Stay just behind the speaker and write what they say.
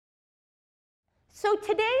So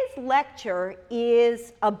today's lecture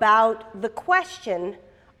is about the question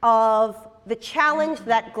of the challenge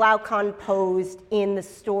that Glaucon posed in the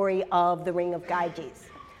story of the Ring of Gyges.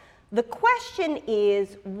 The question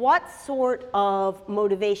is, what sort of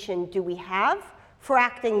motivation do we have for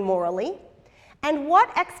acting morally? And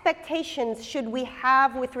what expectations should we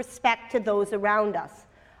have with respect to those around us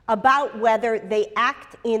about whether they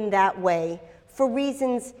act in that way for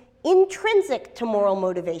reasons intrinsic to moral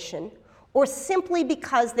motivation or simply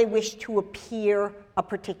because they wish to appear a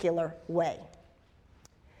particular way?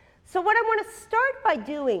 So what I want to start by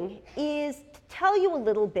doing is to tell you a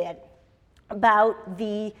little bit about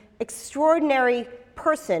the extraordinary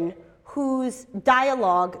person whose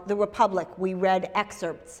dialogue, The Republic, we read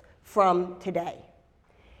excerpts from today.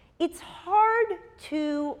 It's hard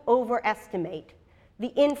to overestimate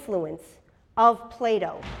the influence of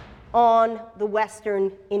Plato on the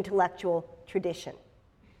Western intellectual tradition.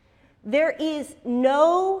 There is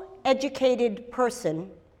no educated person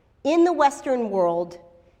in the Western world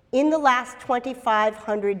in the last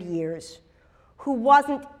 2,500 years who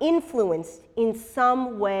wasn't influenced in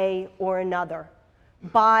some way or another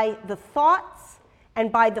by the thoughts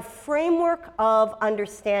and by the framework of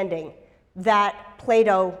understanding that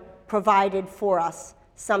Plato provided for us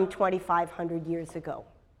some 2,500 years ago.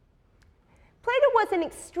 Plato was an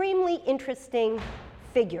extremely interesting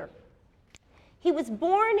figure. He was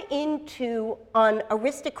born into an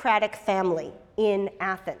aristocratic family in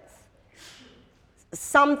Athens.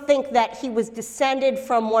 Some think that he was descended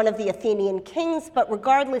from one of the Athenian kings, but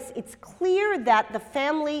regardless, it's clear that the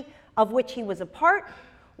family of which he was a part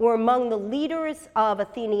were among the leaders of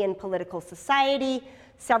Athenian political society.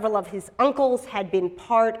 Several of his uncles had been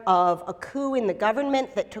part of a coup in the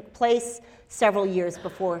government that took place several years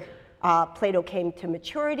before Plato came to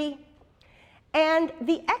maturity. And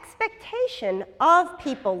the expectation of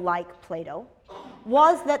people like Plato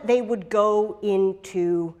was that they would go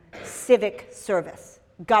into civic service,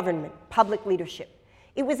 government, public leadership.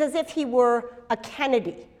 It was as if he were a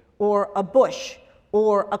Kennedy or a Bush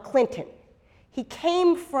or a Clinton. He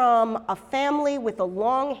came from a family with a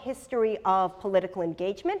long history of political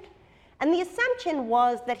engagement, and the assumption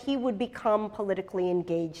was that he would become politically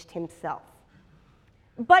engaged himself.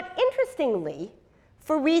 But interestingly,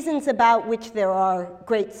 for reasons about which there are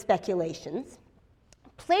great speculations,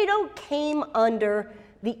 Plato came under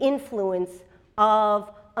the influence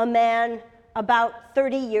of a man about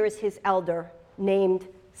 30 years his elder named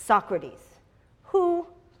Socrates, who,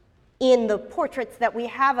 in the portraits that we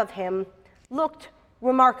have of him, looked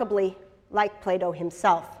remarkably like Plato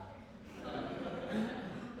himself.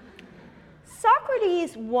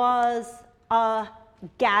 Socrates was a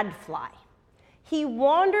gadfly. He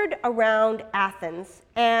wandered around Athens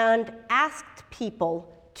and asked people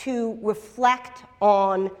to reflect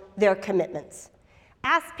on their commitments,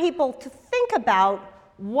 asked people to think about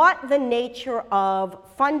what the nature of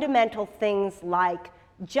fundamental things like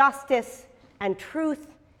justice and truth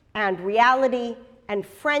and reality and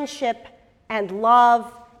friendship and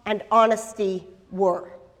love and honesty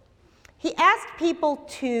were. He asked people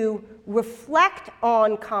to reflect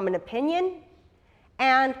on common opinion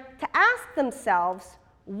and to ask themselves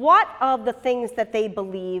what of the things that they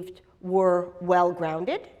believed were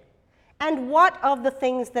well-grounded and what of the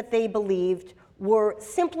things that they believed were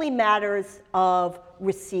simply matters of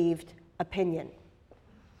received opinion.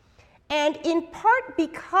 And in part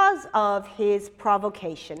because of his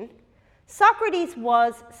provocation, Socrates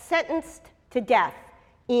was sentenced to death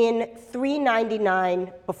in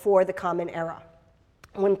 399 before the Common Era.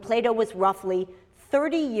 When Plato was roughly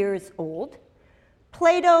 30 years old,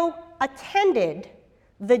 Plato attended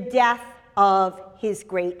the death of his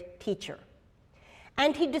great teacher.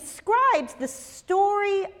 And he describes the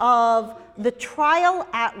story of the trial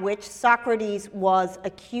at which Socrates was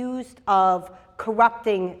accused of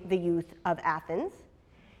corrupting the youth of Athens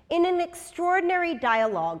in an extraordinary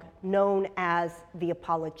dialogue known as the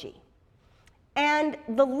Apology. And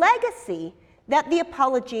the legacy that the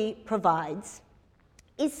Apology provides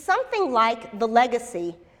is something like the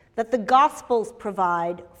legacy that the Gospels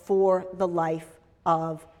provide for the life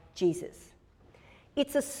of Jesus.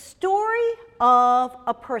 It's a story of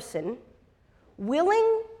a person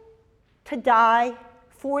willing to die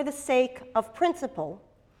for the sake of principle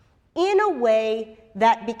in a way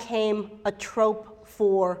that became a trope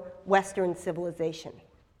for Western civilization.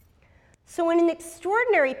 So in an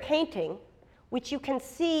extraordinary painting, which you can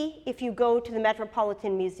see if you go to the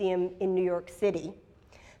Metropolitan Museum in New York City,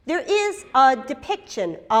 there is a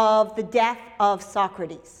depiction of the death of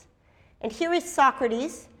Socrates. And here is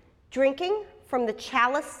Socrates drinking from the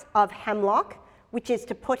chalice of hemlock, which is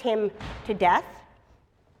to put him to death.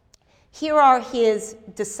 Here are his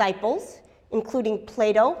disciples, including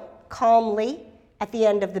Plato, calmly at the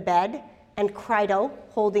end of the bed, and Crito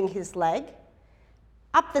holding his leg.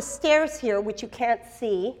 Up the stairs here, which you can't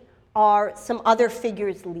see, are some other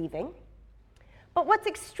figures leaving. But what's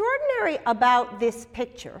extraordinary about this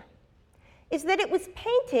picture is that it was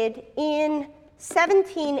painted in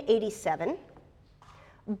 1787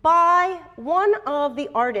 by one of the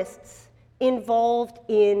artists involved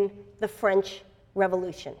in the French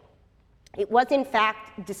Revolution. It was, in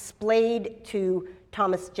fact, displayed to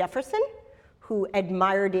Thomas Jefferson, who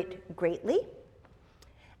admired it greatly.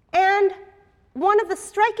 And one of the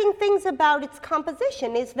striking things about its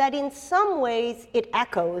composition is that in some ways it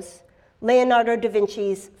echoes Leonardo da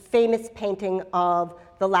Vinci's famous painting of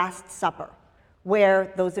The Last Supper,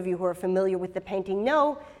 where those of you who are familiar with the painting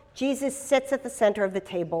know Jesus sits at the center of the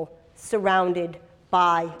table surrounded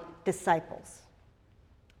by disciples.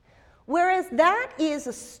 Whereas that is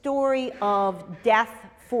a story of death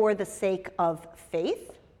for the sake of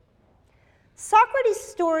faith, Socrates'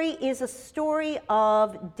 story is a story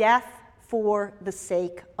of death for the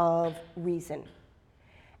sake of reason.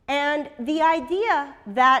 And the idea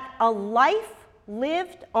that a life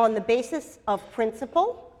lived on the basis of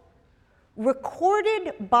principle,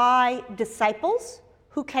 recorded by disciples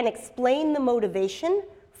who can explain the motivation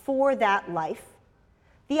for that life,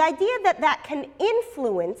 the idea that that can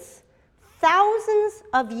influence thousands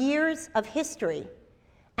of years of history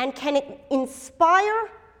and can inspire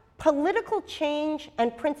political change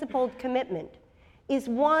and principled commitment is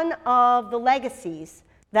one of the legacies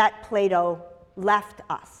that Plato left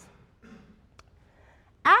us.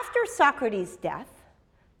 After Socrates' death,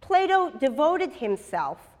 Plato devoted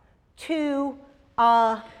himself to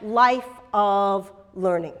a life of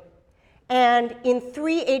learning. And in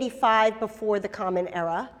 385 before the Common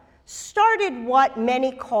Era, started what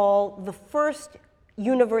many call the first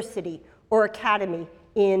university or academy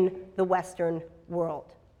in the Western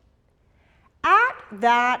world. At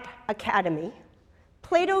that academy,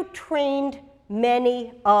 Plato trained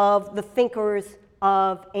many of the thinkers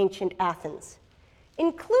of ancient Athens,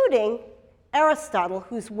 including Aristotle,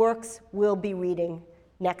 whose works we'll be reading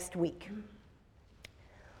next week.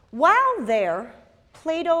 While there,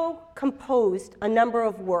 Plato composed a number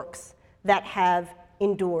of works that have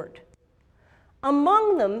endured.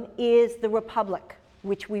 Among them is the Republic,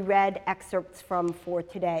 which we read excerpts from for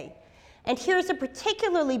today. And here's a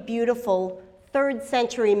particularly beautiful 3rd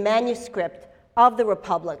century manuscript of the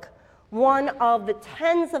Republic, one of the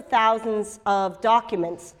tens of thousands of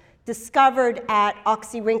documents discovered at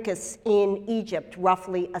Oxyrhynchus in Egypt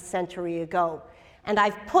roughly a century ago. And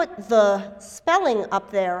I've put the spelling up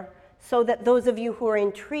there so that those of you who are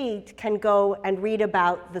intrigued can go and read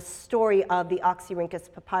about the story of the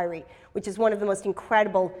Oxyrhynchus papyri, which is one of the most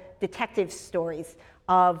incredible detective stories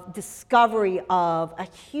of discovery of a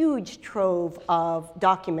huge trove of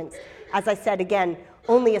documents. As I said, again,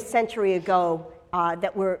 only a century ago,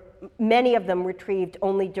 that were many of them retrieved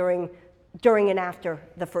only during and after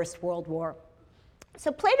the First World War.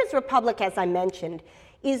 So Plato's Republic, as I mentioned,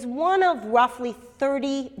 is one of roughly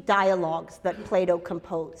 30 dialogues that Plato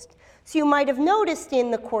composed. So you might have noticed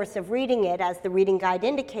in the course of reading it, as the reading guide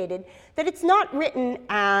indicated, that it's not written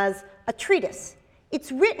as a treatise.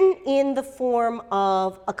 It's written in the form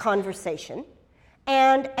of a conversation,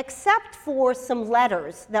 and except for some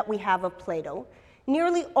letters that we have of Plato,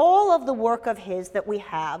 nearly all of the work of his that we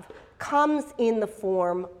have comes in the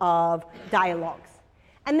form of dialogues.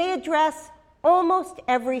 And they address almost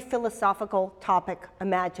every philosophical topic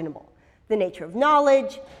imaginable: the nature of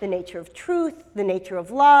knowledge, the nature of truth, the nature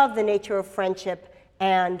of love, the nature of friendship,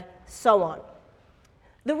 and so on.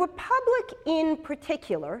 The Republic in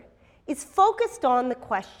particular is focused on the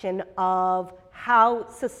question of how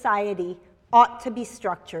society ought to be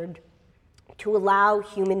structured to allow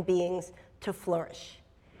human beings to flourish.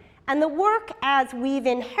 And the work, as we've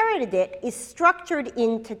inherited it, is structured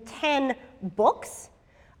into 10 books,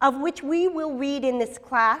 of which we will read in this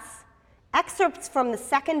class excerpts from the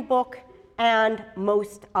 2nd book and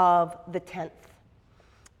most of the 10th.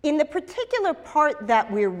 In the particular part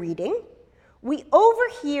that we're reading, we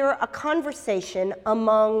overhear a conversation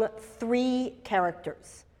among 3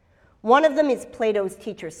 characters. One of them is Plato's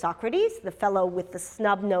teacher Socrates, the fellow with the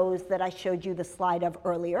snub nose that I showed you the slide of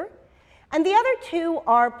earlier. And the other 2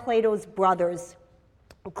 are Plato's brothers,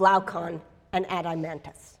 Glaucon and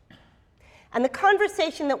Adeimantus. And the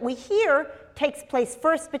conversation that we hear takes place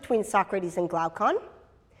first between Socrates and Glaucon,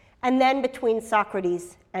 and then between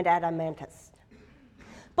Socrates and Adeimantus.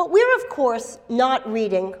 But we're, of course, not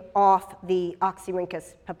reading off the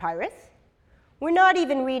Oxyrhynchus papyrus. We're not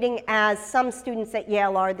even reading, as some students at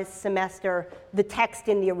Yale are this semester, the text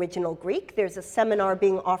in the original Greek. There's a seminar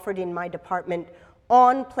being offered in my department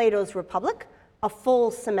on Plato's Republic, a full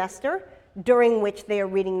semester, during which they are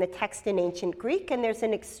reading the text in ancient Greek. And there's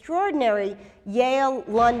an extraordinary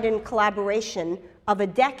Yale-London collaboration of a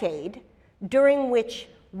decade, during which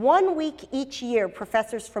 1 week each year,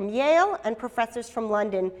 professors from Yale and professors from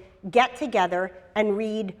London get together and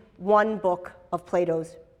read one book of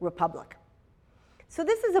Plato's Republic. So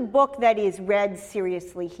this is a book that is read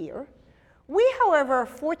seriously here. We, however, are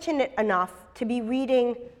fortunate enough to be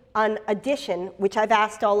reading an edition, which I've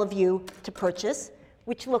asked all of you to purchase,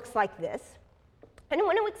 which looks like this. And I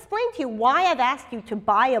want to explain to you why I've asked you to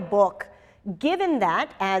buy a book, given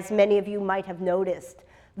that, as many of you might have noticed,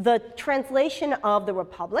 the translation of the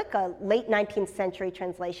Republic, a late 19th century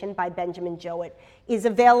translation by Benjamin Jowett, is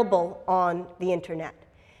available on the internet.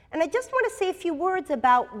 And I just want to say a few words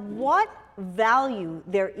about what value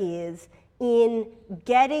there is in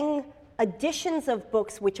getting editions of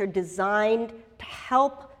books which are designed to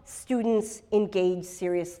help students engage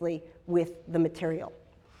seriously with the material.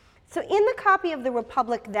 So in the copy of the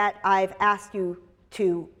Republic that I've asked you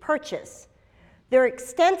to purchase, there are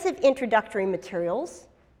extensive introductory materials.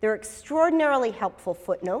 There are extraordinarily helpful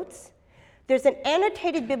footnotes. There's an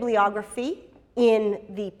annotated bibliography in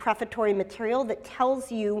the prefatory material that tells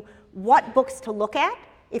you what books to look at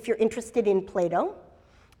if you're interested in Plato.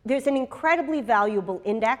 There's an incredibly valuable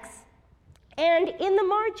index. And in the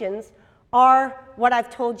margins are what I've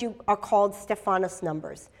told you are called Stephanos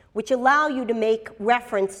numbers, which allow you to make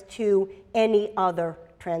reference to any other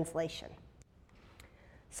translation.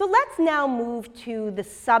 So let's now move to the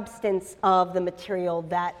substance of the material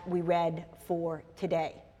that we read for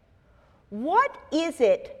today. What is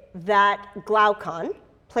it that Glaucon,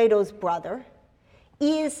 Plato's brother,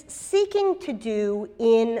 is seeking to do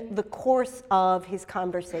in the course of his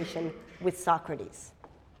conversation with Socrates?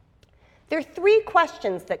 There are 3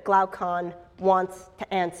 questions that Glaucon wants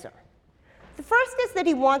to answer. The first is that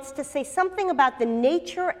he wants to say something about the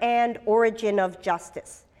nature and origin of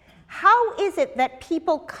justice. How is it that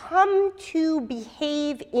people come to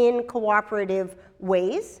behave in cooperative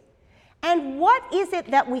ways? And what is it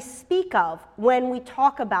that we speak of when we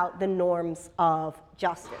talk about the norms of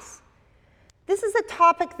justice? This is a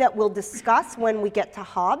topic that we'll discuss when we get to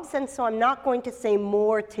Hobbes, and so I'm not going to say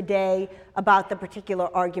more today about the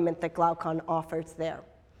particular argument that Glaucon offers there.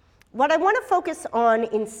 What I want to focus on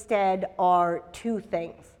instead are 2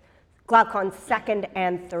 things, Glaucon's second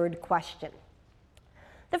and third question.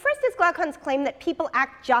 The first is Glaucon's claim that people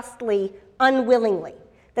act justly unwillingly,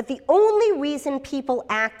 that the only reason people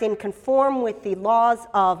act and conform with the laws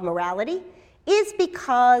of morality is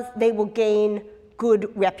because they will gain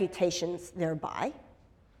good reputations thereby.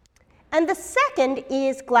 And the second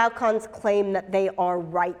is Glaucon's claim that they are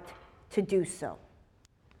right to do so.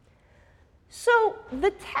 So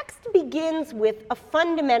the text begins with a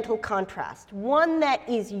fundamental contrast, one that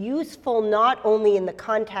is useful not only in the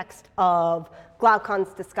context of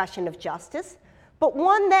Glaucon's discussion of justice, but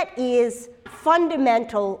one that is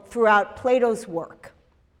fundamental throughout Plato's work.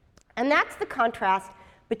 And that's the contrast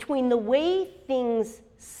between the way things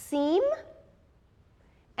seem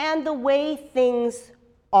and the way things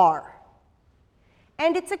are.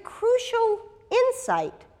 And it's a crucial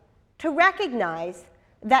insight to recognize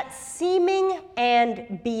that seeming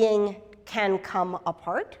and being can come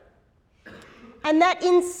apart, and that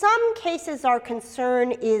in some cases our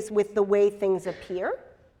concern is with the way things appear,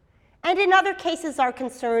 and in other cases our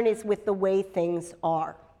concern is with the way things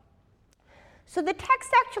are. So the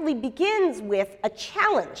text actually begins with a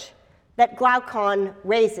challenge that Glaucon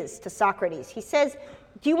raises to Socrates. He says,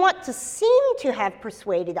 do you want to seem to have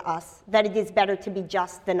persuaded us that it is better to be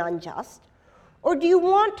just than unjust, or do you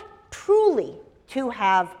want truly to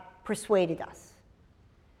have persuaded us?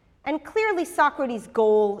 And clearly Socrates'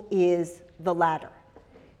 goal is the latter.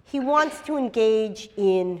 He wants to engage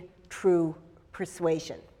in true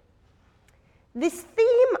persuasion. This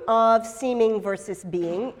theme of seeming versus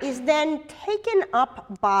being is then taken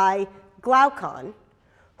up by Glaucon,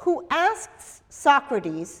 who asks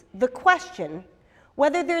Socrates the question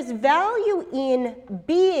whether there's value in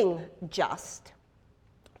being just,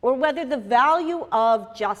 or whether the value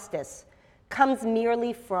of justice comes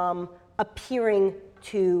merely from appearing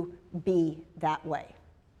to be that way.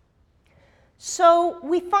 So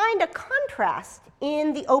we find a contrast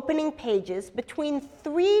in the opening pages between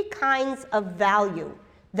 3 kinds of value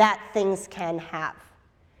that things can have.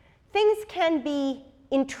 Things can be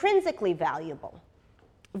intrinsically valuable,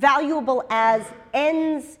 valuable as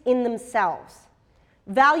ends in themselves,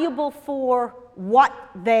 valuable for what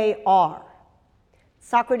they are.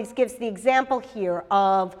 Socrates gives the example here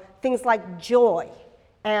of things like joy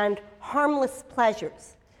and harmless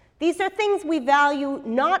pleasures. These are things we value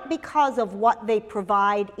not because of what they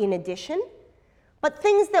provide in addition, but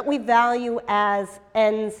things that we value as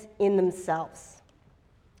ends in themselves.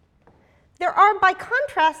 There are, by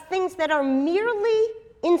contrast, things that are merely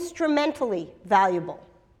instrumentally valuable,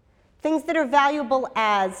 things that are valuable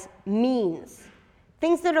as means,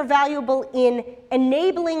 things that are valuable in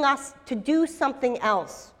enabling us to do something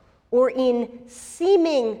else or in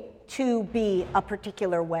seeming to be a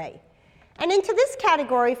particular way. And into this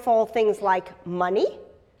category fall things like money,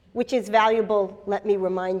 which is valuable, let me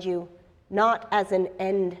remind you, not as an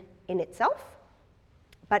end in itself,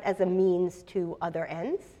 but as a means to other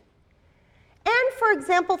ends. And, for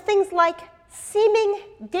example, things like seeming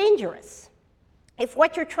dangerous. If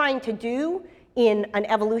what you're trying to do in an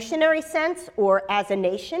evolutionary sense or as a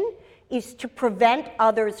nation is to prevent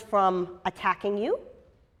others from attacking you,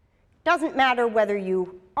 doesn't matter whether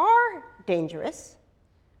you are dangerous.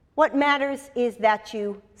 What matters is that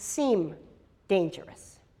you seem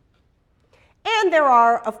dangerous. And there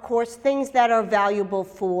are, of course, things that are valuable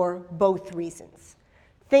for both reasons.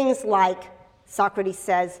 Things like, Socrates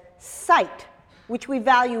says, sight, which we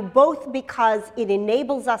value both because it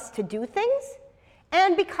enables us to do things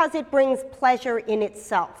and because it brings pleasure in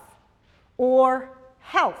itself, or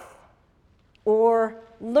health, or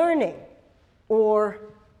learning, or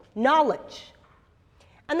knowledge.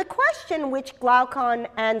 And the question which Glaucon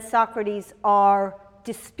and Socrates are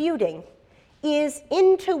disputing is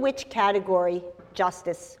into which category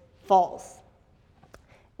justice falls.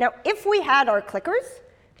 Now, if we had our clickers,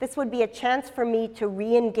 this would be a chance for me to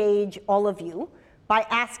re-engage all of you by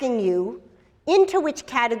asking you into which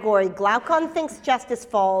category Glaucon thinks justice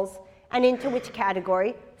falls and into which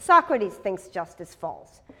category Socrates thinks justice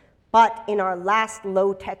falls. But in our last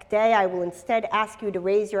low-tech day, I will instead ask you to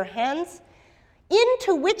raise your hands.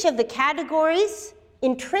 Into which of the categories,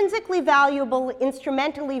 intrinsically valuable,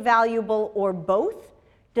 instrumentally valuable, or both,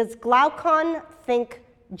 does Glaucon think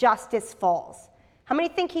justice falls? How many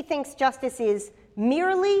think he thinks justice is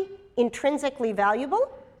merely intrinsically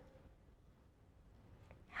valuable?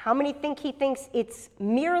 How many think he thinks it's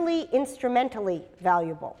merely instrumentally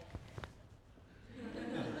valuable?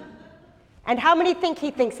 And how many think he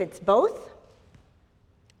thinks it's both?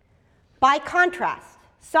 By contrast,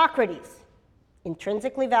 Socrates,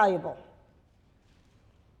 intrinsically valuable,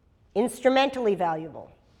 instrumentally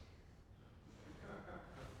valuable,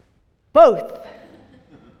 both.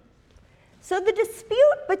 So the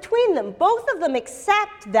dispute between them, both of them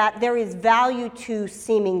accept that there is value to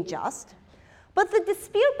seeming just, but the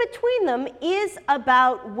dispute between them is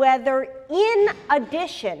about whether, in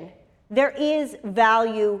addition, there is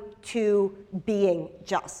value to being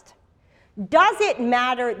just. Does it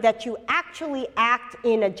matter that you actually act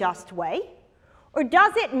in a just way, or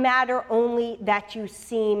does it matter only that you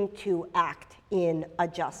seem to act in a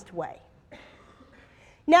just way?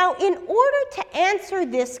 Now, in order to answer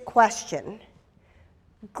this question,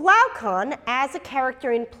 Glaucon, as a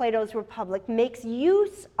character in Plato's Republic, makes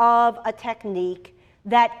use of a technique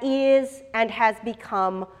that is and has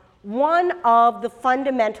become one of the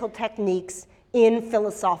fundamental techniques in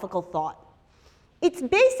philosophical thought. It's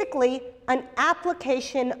basically an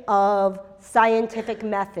application of scientific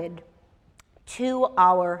method to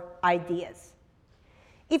our ideas.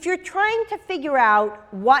 If you're trying to figure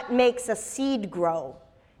out what makes a seed grow,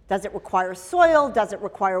 does it require soil? Does it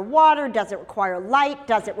require water? Does it require light?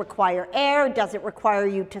 Does it require air? Does it require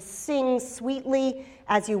you to sing sweetly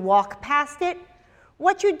as you walk past it?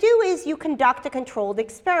 What you do is you conduct a controlled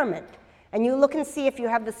experiment, and you look and see if you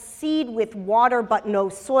have the seed with water but no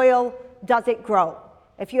soil, does it grow?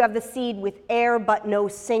 If you have the seed with air but no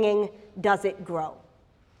singing, does it grow?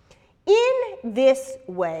 In this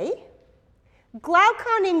way,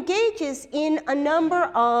 Glaucon engages in a number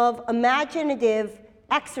of imaginative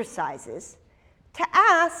exercises to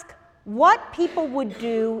ask what people would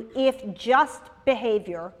do if just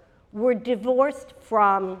behavior were divorced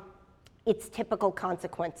from its typical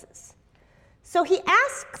consequences. So he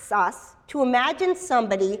asks us to imagine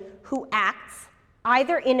somebody who acts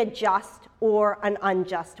either in a just or an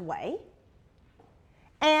unjust way,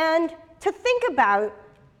 and to think about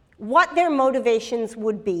what their motivations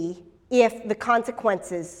would be if the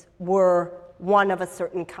consequences were one of a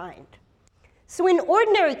certain kind. So in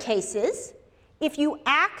ordinary cases, if you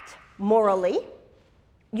act morally,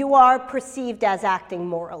 you are perceived as acting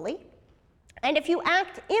morally. And if you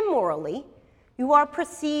act immorally, you are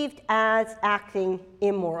perceived as acting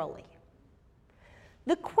immorally.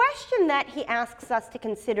 The question that he asks us to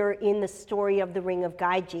consider in the story of the Ring of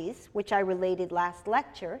Gyges, which I related last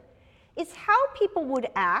lecture, is how people would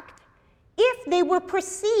act if they were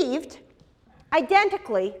perceived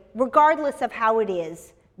identically, regardless of how it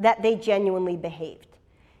is that they genuinely behaved.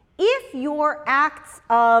 If your acts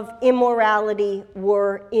of immorality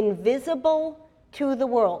were invisible to the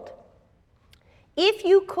world, if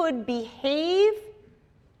you could behave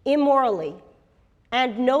immorally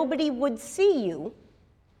and nobody would see you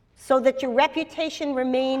so that your reputation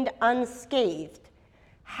remained unscathed,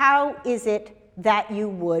 how is it that you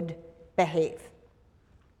would behave?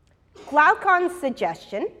 Glaucon's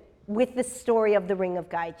suggestion with the story of the Ring of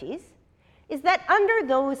Gyges is that under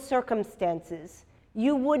those circumstances,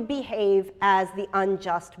 you would behave as the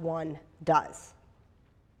unjust one does.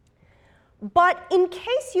 But in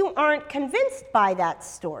case you aren't convinced by that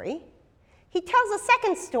story, he tells a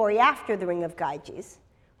second story after the Ring of Gyges,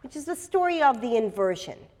 which is the story of the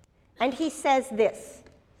inversion. And he says this: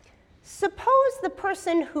 suppose the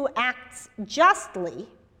person who acts justly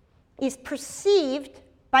is perceived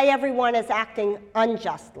by everyone as acting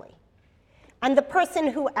unjustly, and the person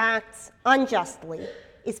who acts unjustly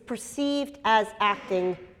is perceived as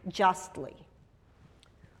acting justly.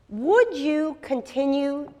 Would you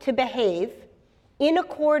continue to behave in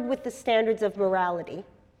accord with the standards of morality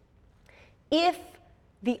if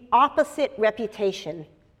the opposite reputation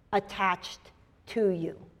attached to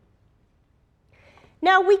you?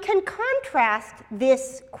 Now, we can contrast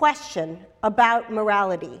this question about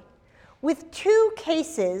morality with two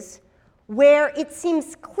cases where it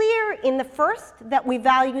seems clear in the first that we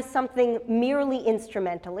value something merely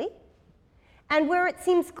instrumentally, and where it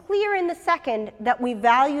seems clear in the second that we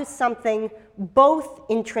value something both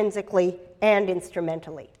intrinsically and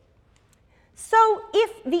instrumentally. So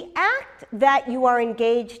if the act that you are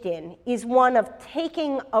engaged in is one of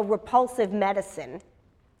taking a repulsive medicine,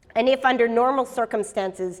 and if under normal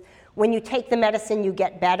circumstances, when you take the medicine you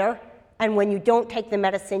get better, and when you don't take the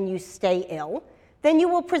medicine you stay ill, then you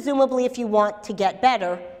will presumably, if you want to get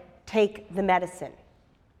better, take the medicine.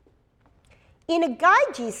 In a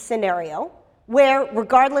Gyges scenario, where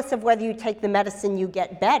regardless of whether you take the medicine you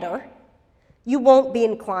get better, you won't be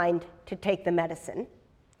inclined to take the medicine.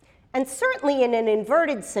 And certainly in an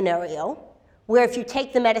inverted scenario, where if you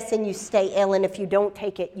take the medicine you stay ill, and if you don't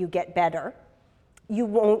take it you get better, you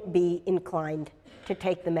won't be inclined to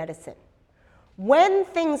take the medicine. When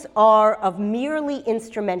things are of merely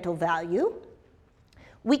instrumental value,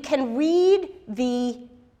 we can read the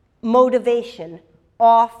motivation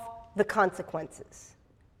off the consequences.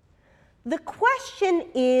 The question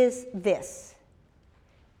is this: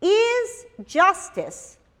 is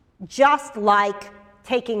justice just like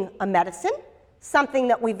taking a medicine, something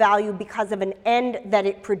that we value because of an end that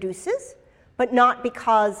it produces, but not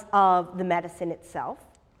because of the medicine itself?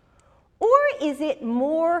 Or is it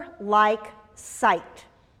more like sight?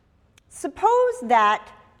 Suppose that,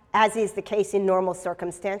 as is the case in normal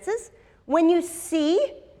circumstances, when you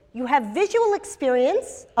see, you have visual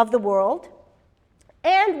experience of the world,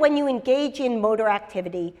 and when you engage in motor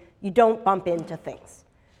activity, you don't bump into things.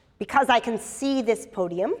 Because I can see this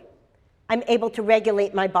podium, I'm able to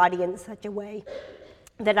regulate my body in such a way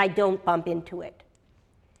that I don't bump into it.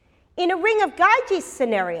 In a Ring of Gyges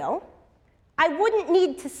scenario, I wouldn't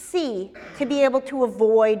need to see to be able to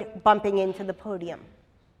avoid bumping into the podium.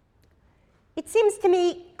 It seems to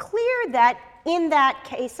me clear that in that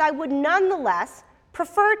case, I would nonetheless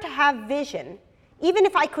prefer to have vision, even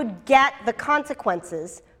if I could get the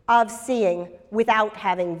consequences of seeing without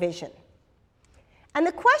having vision. And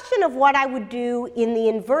the question of what I would do in the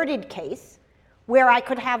inverted case, where I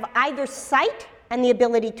could have either sight and the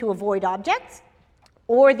ability to avoid objects,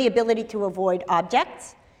 or the ability to avoid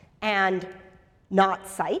objects and not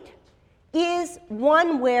sight, is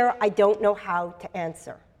one where I don't know how to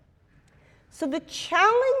answer. So the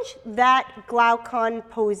challenge that Glaucon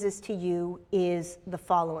poses to you is the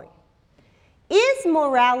following: is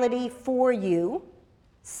morality for you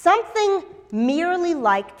something merely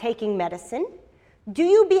like taking medicine? Do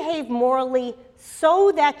you behave morally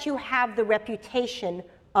so that you have the reputation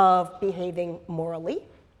of behaving morally?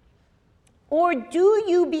 Or do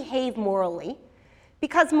you behave morally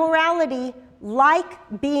because morality,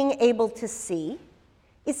 like being able to see,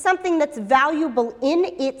 is something that's valuable in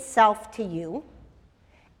itself to you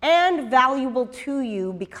and valuable to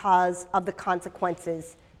you because of the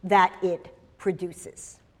consequences that it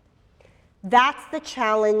produces? That's the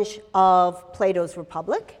challenge of Plato's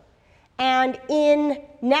Republic. And in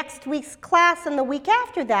next week's class and the week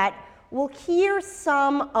after that, we'll hear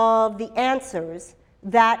some of the answers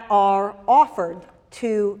that are offered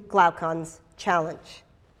to Glaucon's challenge.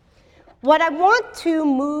 What I want to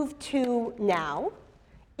move to now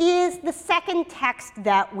is the second text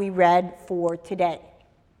that we read for today.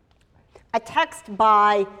 a text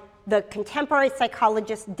by the contemporary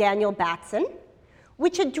psychologist Daniel Batson,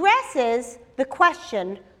 which addresses the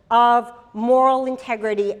question of moral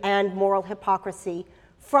integrity and moral hypocrisy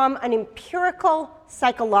from an empirical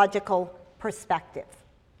psychological perspective.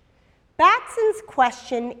 Batson's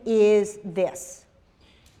question is this: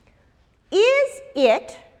 is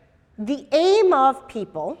it the aim of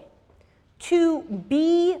people to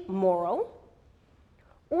be moral,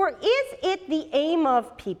 or is it the aim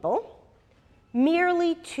of people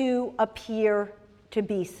merely to appear to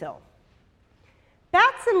be so?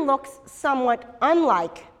 Batson looks somewhat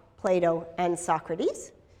unlike Plato and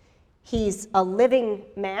Socrates. He's a living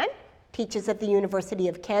man, teaches at the University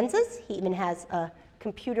of Kansas. He even has a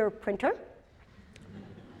computer printer.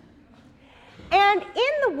 And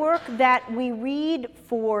in the work that we read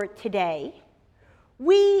for today,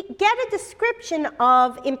 we get a description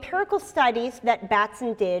of empirical studies that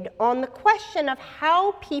Batson did on the question of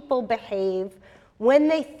how people behave when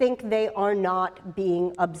they think they are not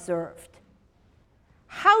being observed.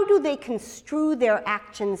 How do they construe their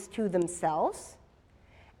actions to themselves?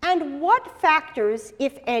 And what factors,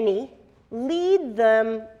 if any, lead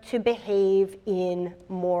them to behave in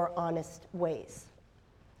more honest ways?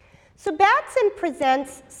 So Batson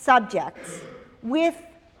presents subjects with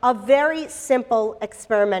a very simple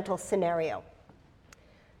experimental scenario.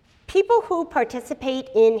 People who participate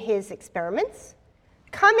in his experiments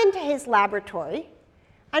come into his laboratory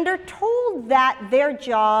and are told that their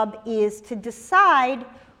job is to decide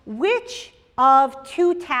which of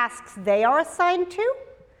two tasks they are assigned to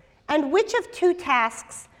and which of two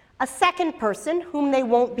tasks a second person, whom they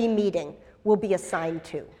won't be meeting, will be assigned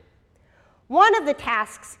to. One of the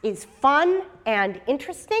tasks is fun and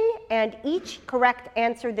interesting, and each correct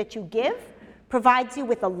answer that you give provides you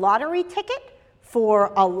with a lottery ticket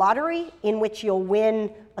for a lottery in which you'll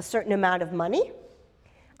win a certain amount of money.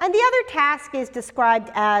 And the other task is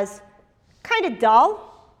described as kind of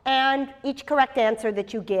dull, and each correct answer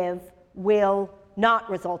that you give will not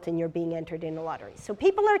result in your being entered in a lottery. So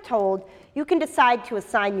people are told you can decide to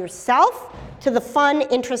assign yourself to the fun,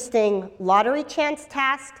 interesting lottery chance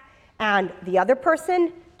task, and the other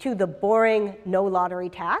person to the boring, no lottery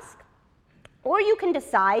task. Or you can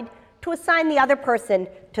decide to assign the other person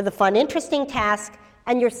to the fun, interesting task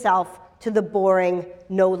and yourself to the boring,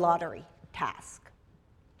 no lottery task.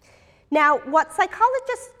 Now, what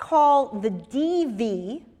psychologists call the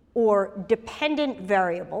DV, or dependent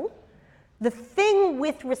variable, the thing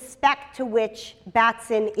with respect to which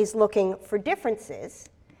Batson is looking for differences,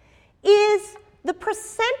 is the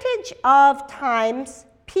percentage of times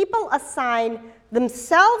people assign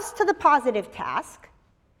themselves to the positive task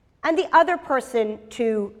and the other person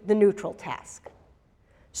to the neutral task.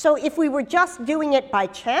 So if we were just doing it by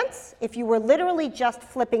chance, if you were literally just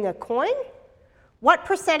flipping a coin, what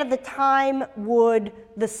percent of the time would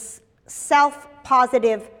the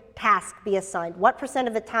self-positive task be assigned? What percent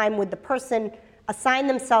of the time would the person assign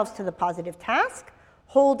themselves to the positive task,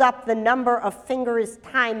 hold up the number of fingers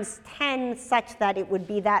times 10 such that it would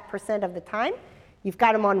be that percent of the time? You've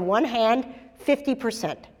got them on one hand,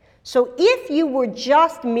 50%. So if you were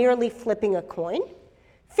just merely flipping a coin,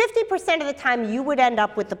 50% of the time you would end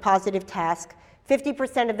up with the positive task,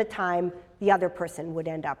 50% of the time the other person would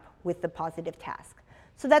end up with the positive task.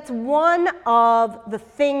 So that's one of the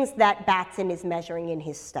things that Batson is measuring in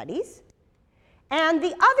his studies. And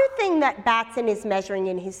the other thing that Batson is measuring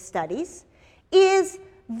in his studies is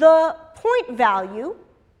the point value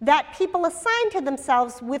that people assign to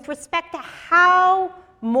themselves with respect to how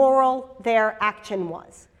moral their action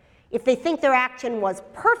was. If they think their action was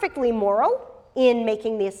perfectly moral in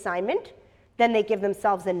making the assignment, then they give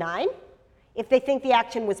themselves a 9. If they think the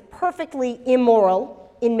action was perfectly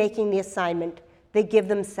immoral in making the assignment, they give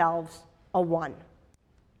themselves a 1.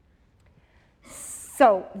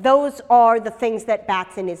 So those are the things that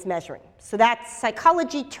Batson is measuring. So that's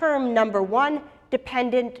psychology term number 1,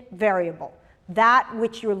 dependent variable. That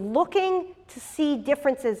which you're looking to see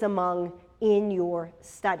differences among in your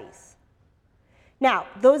studies. Now,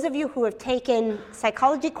 those of you who have taken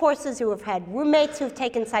psychology courses, who have had roommates who have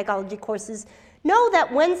taken psychology courses, know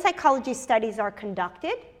that when psychology studies are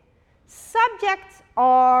conducted, subjects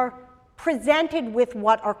are presented with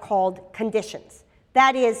what are called conditions.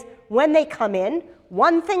 That is, when they come in,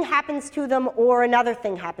 one thing happens to them or another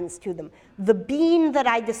thing happens to them. The bean that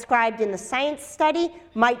I described in the science study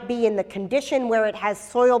might be in the condition where it has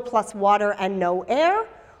soil plus water and no air,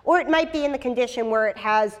 or it might be in the condition where it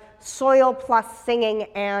has soil plus singing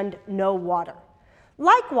and no water.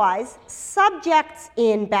 Likewise, subjects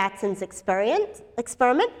in Batson's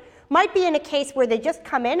experiment might be in a case where they just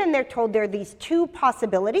come in and they're told there are these two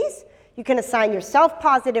possibilities. You can assign yourself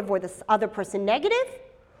positive or the other person negative,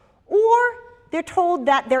 or they're told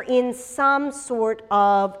that they're in some sort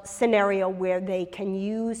of scenario where they can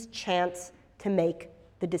use chance to make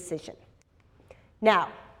the decision. Now,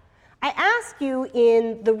 I ask you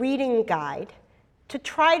in the reading guide to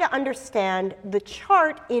try to understand the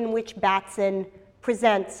chart in which Batson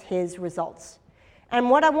presents his results. And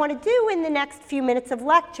what I want to do in the next few minutes of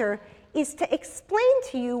lecture is to explain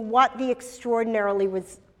to you what the extraordinarily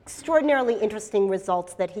interesting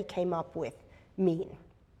results that he came up with mean.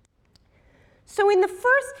 So in the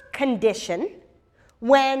first condition,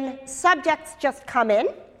 when subjects just come in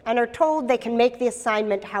and are told they can make the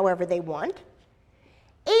assignment however they want,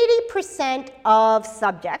 80% of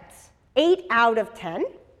subjects, 8 out of 10,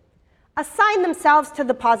 assign themselves to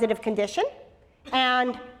the positive condition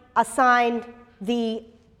and assign the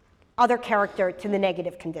other character to the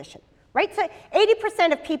negative condition, right? So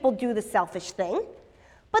 80% of people do the selfish thing,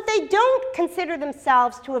 but they don't consider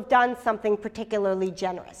themselves to have done something particularly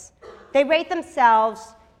generous. They rate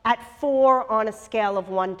themselves at 4 on a scale of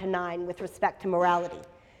 1 to 9 with respect to morality.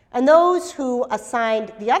 And those who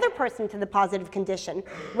assigned the other person to the positive condition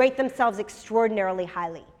rate themselves extraordinarily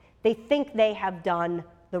highly. They think they have done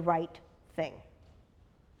the right thing.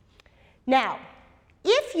 Now,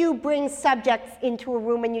 if you bring subjects into a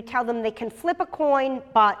room and you tell them they can flip a coin,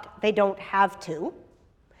 but they don't have to,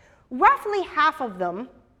 roughly half of them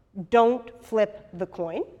don't flip the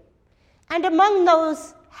coin. And among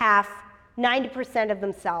those half, 90% of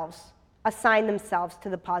themselves assign themselves to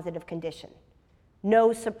the positive condition.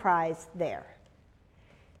 No surprise there.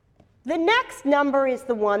 The next number is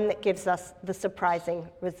the one that gives us the surprising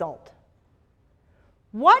result.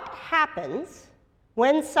 What happens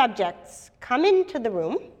when subjects come into the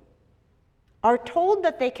room, are told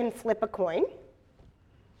that they can flip a coin,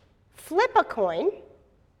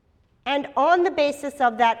 and on the basis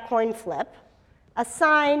of that coin flip,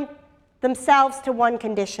 assign themselves to one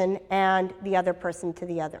condition and the other person to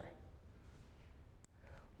the other?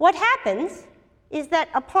 What happens is that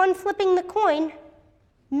upon flipping the coin,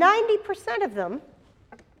 90% of them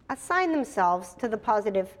assign themselves to the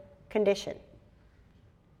positive condition.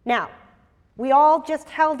 Now, we all just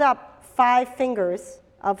held up 5 fingers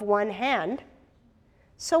of one hand.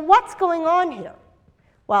 So what's going on here?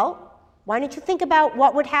 Well, why don't you think about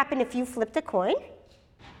what would happen if you flipped a coin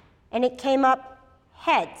and it came up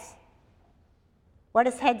heads? What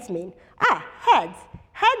does heads mean? Heads.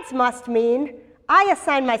 Heads must mean I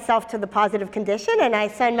assign myself to the positive condition and I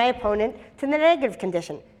assign my opponent to the negative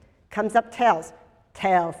condition. Comes up tails.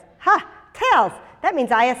 Tails. Tails. That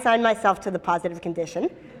means I assign myself to the positive condition.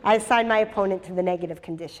 I assign my opponent to the negative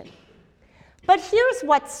condition. But here's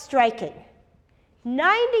what's striking.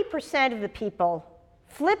 90% of the people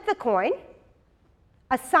flip the coin,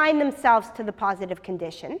 assign themselves to the positive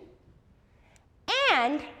condition,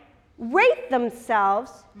 and rate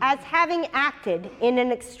themselves as having acted in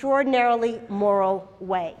an extraordinarily moral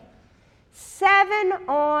way. 7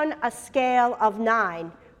 on a scale of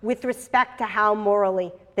 9 with respect to how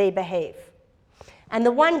morally they behave. And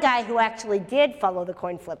the one guy who actually did follow the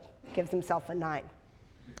coin flip gives himself a 9.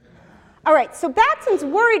 All right, so Batson's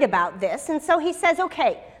worried about this, and so he says,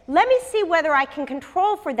 okay, let me see whether I can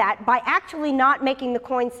control for that by actually not making the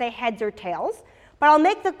coin say heads or tails, but I'll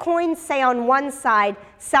make the coin say on one side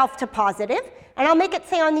self to positive, and I'll make it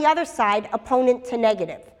say on the other side opponent to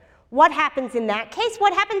negative. What happens in that case?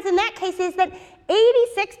 What happens in that case is that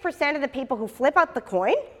 86% of the people who flip out the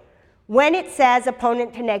coin, when it says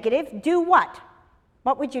opponent to negative, do what?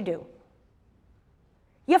 What would you do?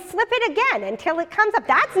 You flip it again until it comes up.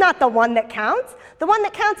 That's not the one that counts. The one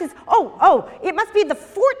that counts is, it must be the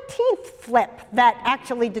 14th flip that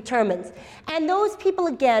actually determines. And those people,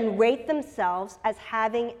 again, rate themselves as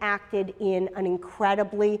having acted in an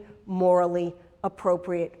incredibly morally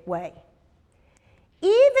appropriate way.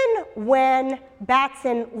 Even when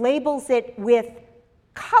Batson labels it with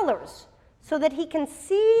colors so that he can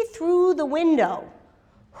see through the window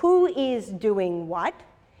who is doing what,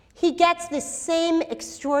 he gets this same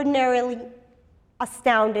extraordinarily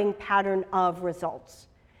astounding pattern of results.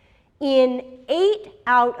 In 8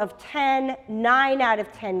 out of 10, 9 out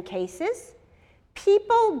of 10 cases,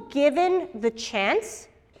 people given the chance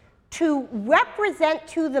to represent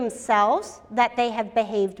to themselves that they have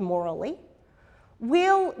behaved morally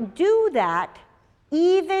will do that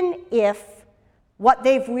even if what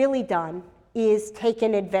they've really done is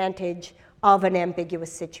taken advantage of an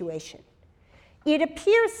ambiguous situation. It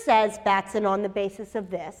appears, says Batson on the basis of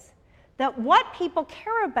this, that what people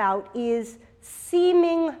care about is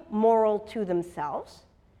seeming moral to themselves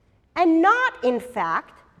and not, in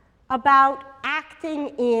fact, about acting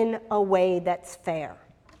in a way that's fair.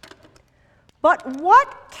 But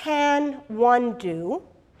what can one do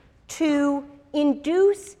to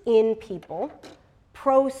induce in people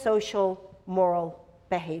pro-social moral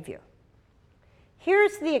behavior?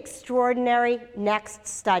 Here's the extraordinary next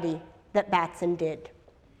study that Batson did.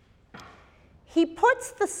 He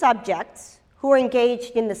puts the subjects who are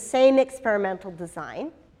engaged in the same experimental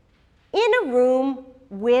design in a room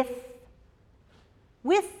with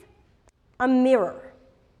a mirror.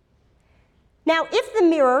 Now, if the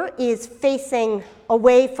mirror is facing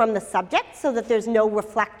away from the subject so that there's no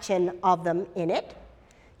reflection of them in it,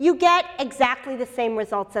 you get exactly the same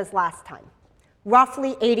results as last time.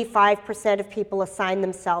 Roughly 85% of people assign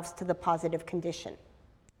themselves to the positive condition.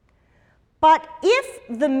 But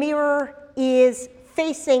if the mirror is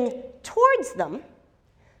facing towards them,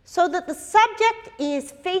 so that the subject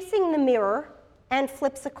is facing the mirror and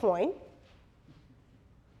flips a coin,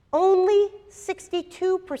 only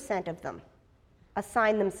 62% of them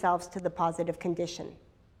assign themselves to the positive condition.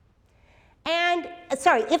 And,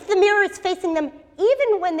 if the mirror is facing them,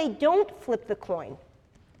 even when they don't flip the coin,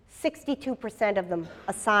 62% of them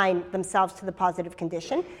assign themselves to the positive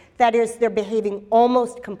condition. That is, they're behaving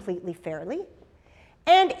almost completely fairly.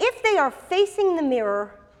 And if they are facing the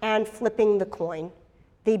mirror and flipping the coin,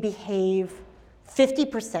 they behave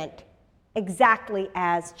 50%, exactly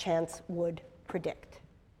as chance would predict.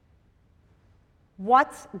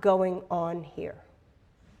 What's going on here?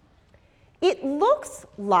 It looks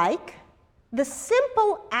like the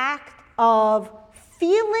simple act of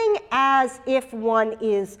feeling as if one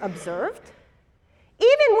is observed,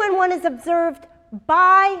 even when one is observed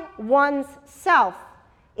by one's self,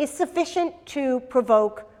 is sufficient to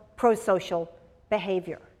provoke prosocial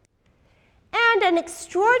behavior. And an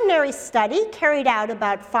extraordinary study carried out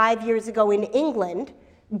about 5 years ago in England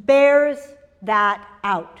bears that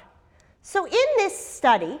out. So in this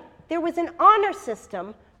study, there was an honor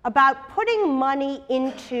system about putting money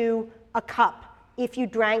into a cup if you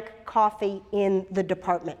drank coffee in the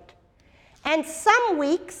department. And some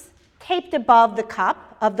weeks, taped above the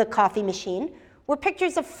cup of the coffee machine, were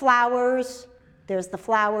pictures of flowers. There's the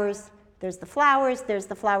flowers, there's the flowers, there's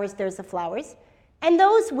the flowers, there's the flowers. And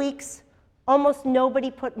those weeks, almost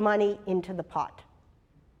nobody put money into the pot.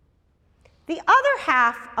 The other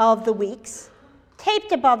half of the weeks,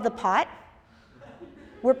 taped above the pot,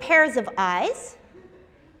 were pairs of eyes.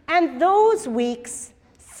 And those weeks,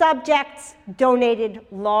 subjects donated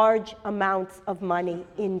large amounts of money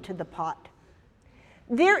into the pot.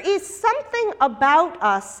 There is something about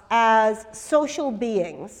us as social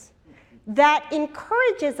beings that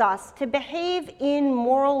encourages us to behave in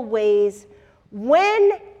moral ways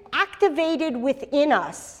when activated within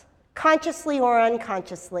us, consciously or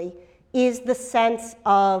unconsciously, is the sense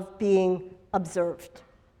of being observed.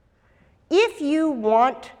 If you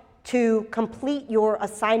want to complete your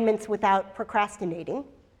assignments without procrastinating,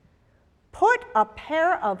 put a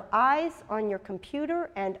pair of eyes on your computer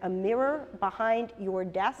and a mirror behind your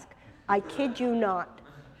desk. I kid you not.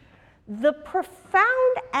 The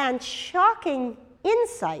profound and shocking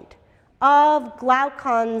insight of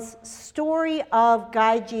Glaucon's story of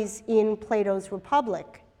Gyges in Plato's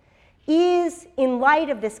Republic is, in light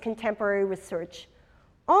of this contemporary research,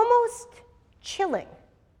 almost chilling.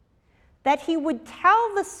 That he would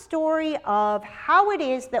tell the story of how it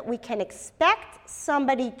is that we can expect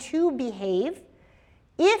somebody to behave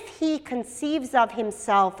if he conceives of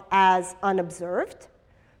himself as unobserved,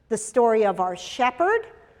 the story of our shepherd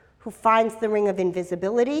who finds the ring of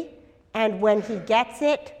invisibility and when he gets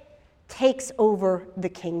it, takes over the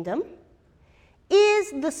kingdom,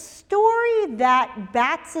 is the story that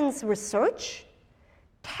Batson's research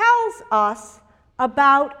tells us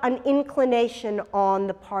about an inclination on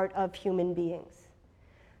the part of human beings.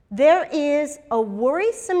 There is a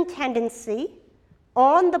worrisome tendency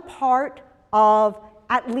on the part of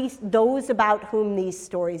at least those about whom these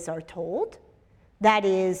stories are told. That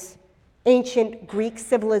is, ancient Greek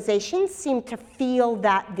civilizations seem to feel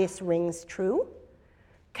that this rings true.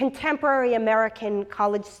 Contemporary American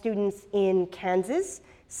college students in Kansas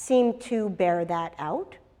seem to bear that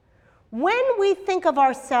out. When we think of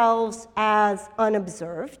ourselves as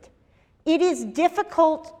unobserved, it is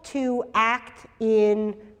difficult to act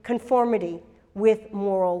in conformity with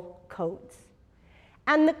moral codes.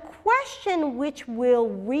 And the question which will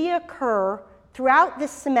reoccur throughout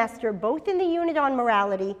this semester, both in the unit on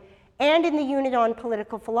morality and in the unit on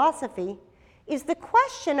political philosophy, is the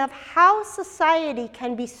question of how society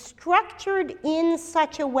can be structured in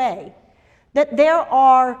such a way that there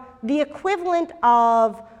are the equivalent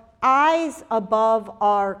of eyes above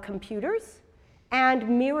our computers and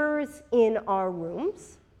mirrors in our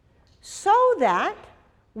rooms, so that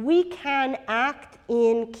we can act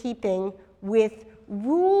in keeping with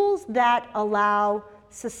rules that allow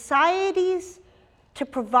societies to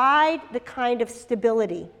provide the kind of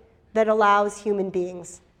stability that allows human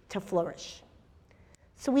beings to flourish.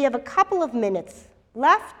 So we have a couple of minutes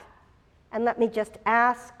left, and let me just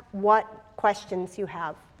ask what questions you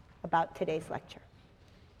have about today's lecture.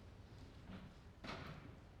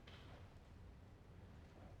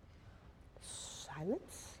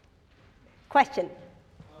 Silence. Question?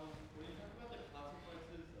 When you talk about the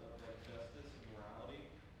consequences of justice and morality,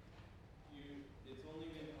 it's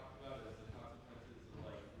only been talked about as the consequences of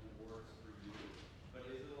rewards for you. But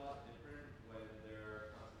is it a lot different when there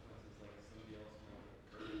are consequences somebody else might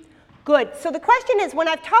hurt? Good. So the question is, when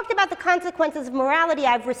I've talked about the consequences of morality,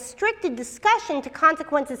 I've restricted discussion to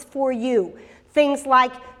consequences for you. Things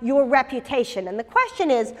like your reputation. And the question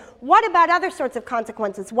is, what about other sorts of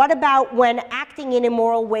consequences? What about when acting in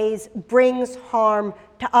immoral ways brings harm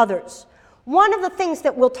to others? One of the things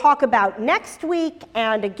that we'll talk about next week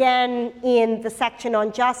and again in the section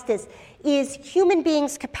on justice is human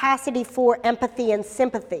beings' capacity for empathy and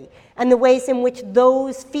sympathy and the ways in which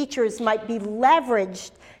those features might be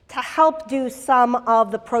leveraged to help do some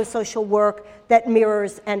of the pro-social work that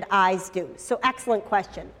mirrors and eyes do. So excellent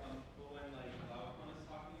question.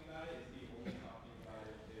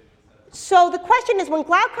 So the question is, when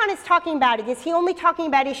Glaucon is talking about it, is he only talking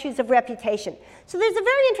about issues of reputation? So there's a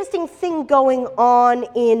very interesting thing going on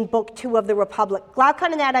in Book 2 of the Republic.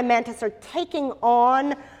 Glaucon and Adeimantus are taking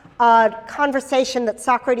on a conversation that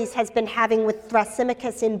Socrates has been having with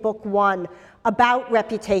Thrasymachus in Book 1 about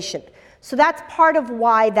reputation. So that's part of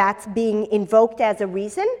why that's being invoked as a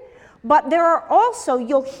reason. But there are also,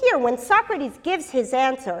 you'll hear when Socrates gives his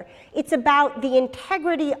answer, it's about the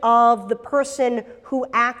integrity of the person who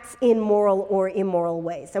acts in moral or immoral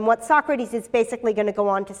ways. And what Socrates is basically going to go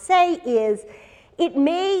on to say is, it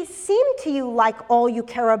may seem to you like all you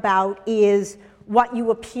care about is what you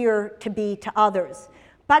appear to be to others.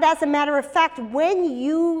 But as a matter of fact, when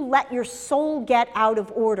you let your soul get out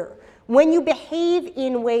of order, when you behave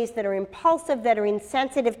in ways that are impulsive, that are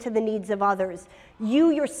insensitive to the needs of others,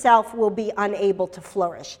 you yourself will be unable to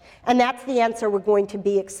flourish. And that's the answer we're going to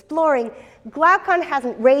be exploring. Glaucon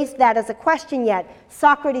hasn't raised that as a question yet.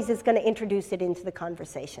 Socrates is going to introduce it into the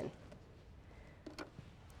conversation.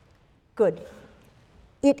 Good.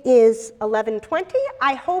 It is 11:20.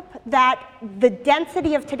 I hope that the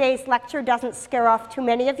density of today's lecture doesn't scare off too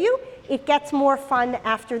many of you. It gets more fun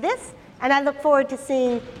after this. And I look forward to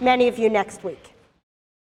seeing many of you next week.